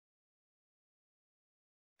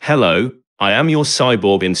Hello, I am your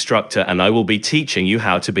cyborg instructor and I will be teaching you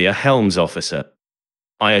how to be a Helms officer.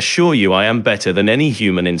 I assure you I am better than any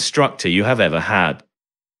human instructor you have ever had.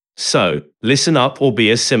 So, listen up or be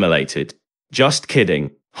assimilated. Just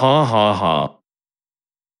kidding, ha ha ha.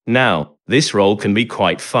 Now, this role can be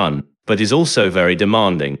quite fun, but is also very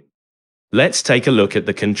demanding. Let's take a look at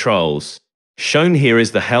the controls. Shown here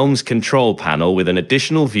is the Helm's control panel with an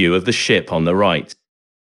additional view of the ship on the right.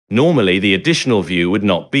 Normally the additional view would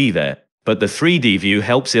not be there, but the 3D view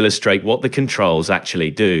helps illustrate what the controls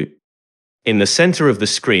actually do. In the center of the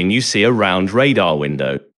screen you see a round radar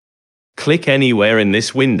window. Click anywhere in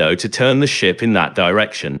this window to turn the ship in that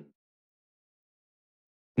direction.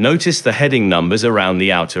 Notice the heading numbers around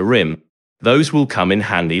the outer rim. Those will come in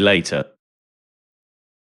handy later.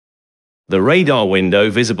 The radar window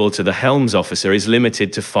visible to the Helms officer is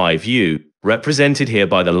limited to 5U, represented here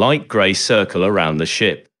by the light gray circle around the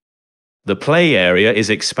ship. The play area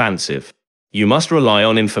is expansive. You must rely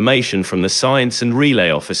on information from the science and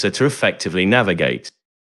relay officer to effectively navigate.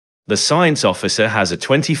 The science officer has a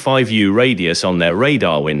 25U radius on their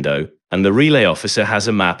radar window, and the relay officer has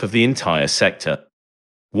a map of the entire sector.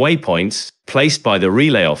 Waypoints, placed by the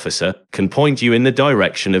relay officer, can point you in the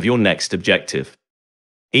direction of your next objective.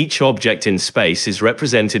 Each object in space is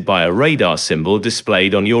represented by a radar symbol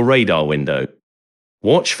displayed on your radar window.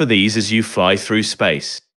 Watch for these as you fly through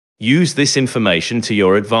space. Use this information to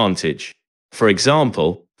your advantage. For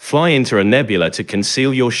example, fly into a nebula to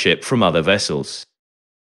conceal your ship from other vessels.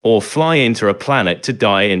 Or fly into a planet to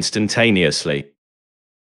die instantaneously.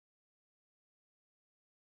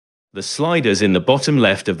 The sliders in the bottom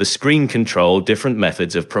left of the screen control different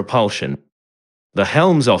methods of propulsion. The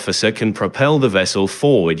Helms officer can propel the vessel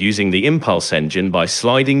forward using the impulse engine by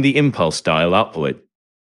sliding the impulse dial upward,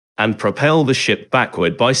 and propel the ship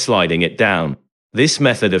backward by sliding it down. This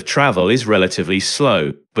method of travel is relatively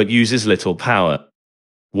slow, but uses little power.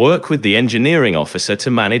 Work with the engineering officer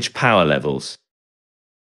to manage power levels.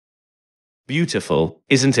 Beautiful,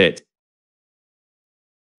 isn't it?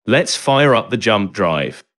 Let's fire up the jump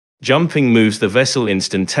drive. Jumping moves the vessel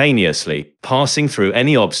instantaneously, passing through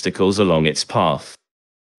any obstacles along its path.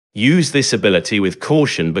 Use this ability with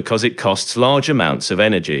caution because it costs large amounts of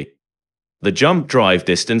energy. The jump drive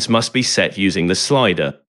distance must be set using the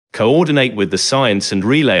slider. Coordinate with the science and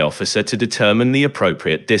relay officer to determine the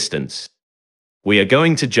appropriate distance. We are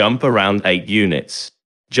going to jump around 8 units.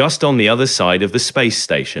 Just on the other side of the space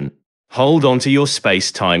station. Hold onto your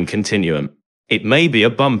space-time continuum. It may be a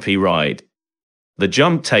bumpy ride. The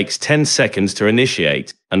jump takes 10 seconds to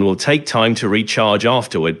initiate, and will take time to recharge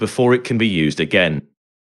afterward before it can be used again.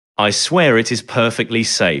 I swear it is perfectly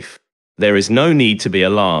safe. There is no need to be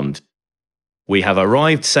alarmed. We have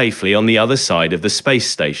arrived safely on the other side of the space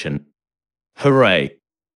station. Hooray!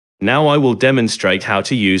 Now I will demonstrate how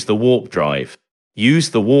to use the warp drive.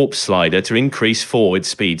 Use the warp slider to increase forward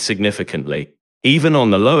speed significantly. Even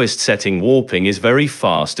on the lowest setting, warping is very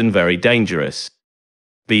fast and very dangerous.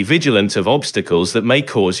 Be vigilant of obstacles that may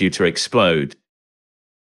cause you to explode.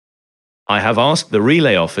 I have asked the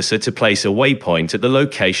relay officer to place a waypoint at the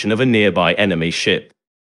location of a nearby enemy ship.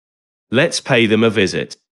 Let's pay them a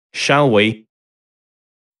visit, shall we?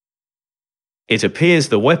 It appears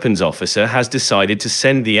the weapons officer has decided to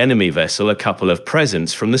send the enemy vessel a couple of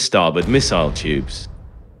presents from the starboard missile tubes.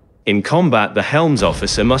 In combat, the Helms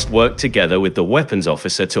officer must work together with the weapons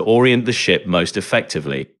officer to orient the ship most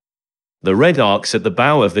effectively. The red arcs at the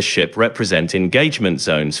bow of the ship represent engagement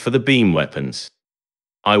zones for the beam weapons.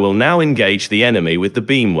 I will now engage the enemy with the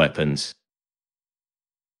beam weapons.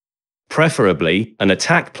 Preferably, an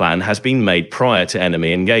attack plan has been made prior to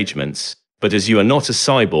enemy engagements. But as you are not a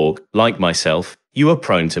cyborg, like myself, you are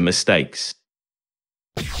prone to mistakes.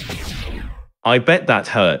 I bet that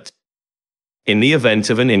hurt. In the event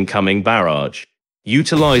of an incoming barrage,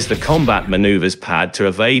 utilize the combat maneuvers pad to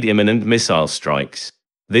evade imminent missile strikes.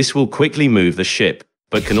 This will quickly move the ship,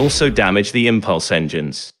 but can also damage the impulse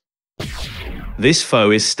engines. This foe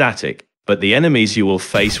is static, but the enemies you will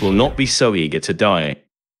face will not be so eager to die.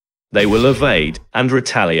 They will evade and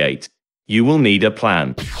retaliate. You will need a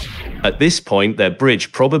plan. At this point, their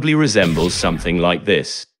bridge probably resembles something like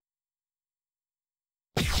this.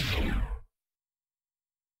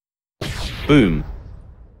 Boom.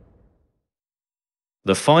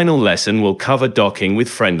 The final lesson will cover docking with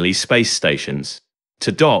friendly space stations.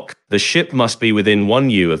 To dock, the ship must be within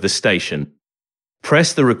 1U of the station.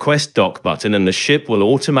 Press the Request Dock button and the ship will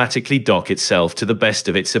automatically dock itself to the best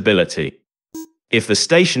of its ability. If the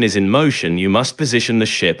station is in motion, you must position the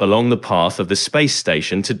ship along the path of the space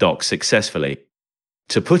station to dock successfully.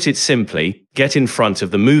 To put it simply, get in front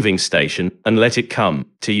of the moving station and let it come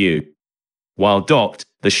to you. While docked,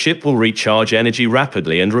 The ship will recharge energy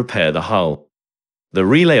rapidly and repair the hull. The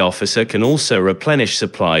relay officer can also replenish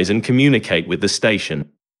supplies and communicate with the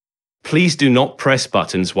station. Please do not press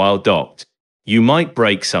buttons while docked. You might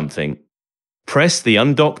break something. Press the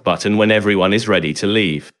undock button when everyone is ready to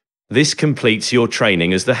leave. This completes your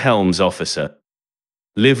training as the Helm's officer.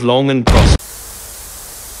 Live long and prosper.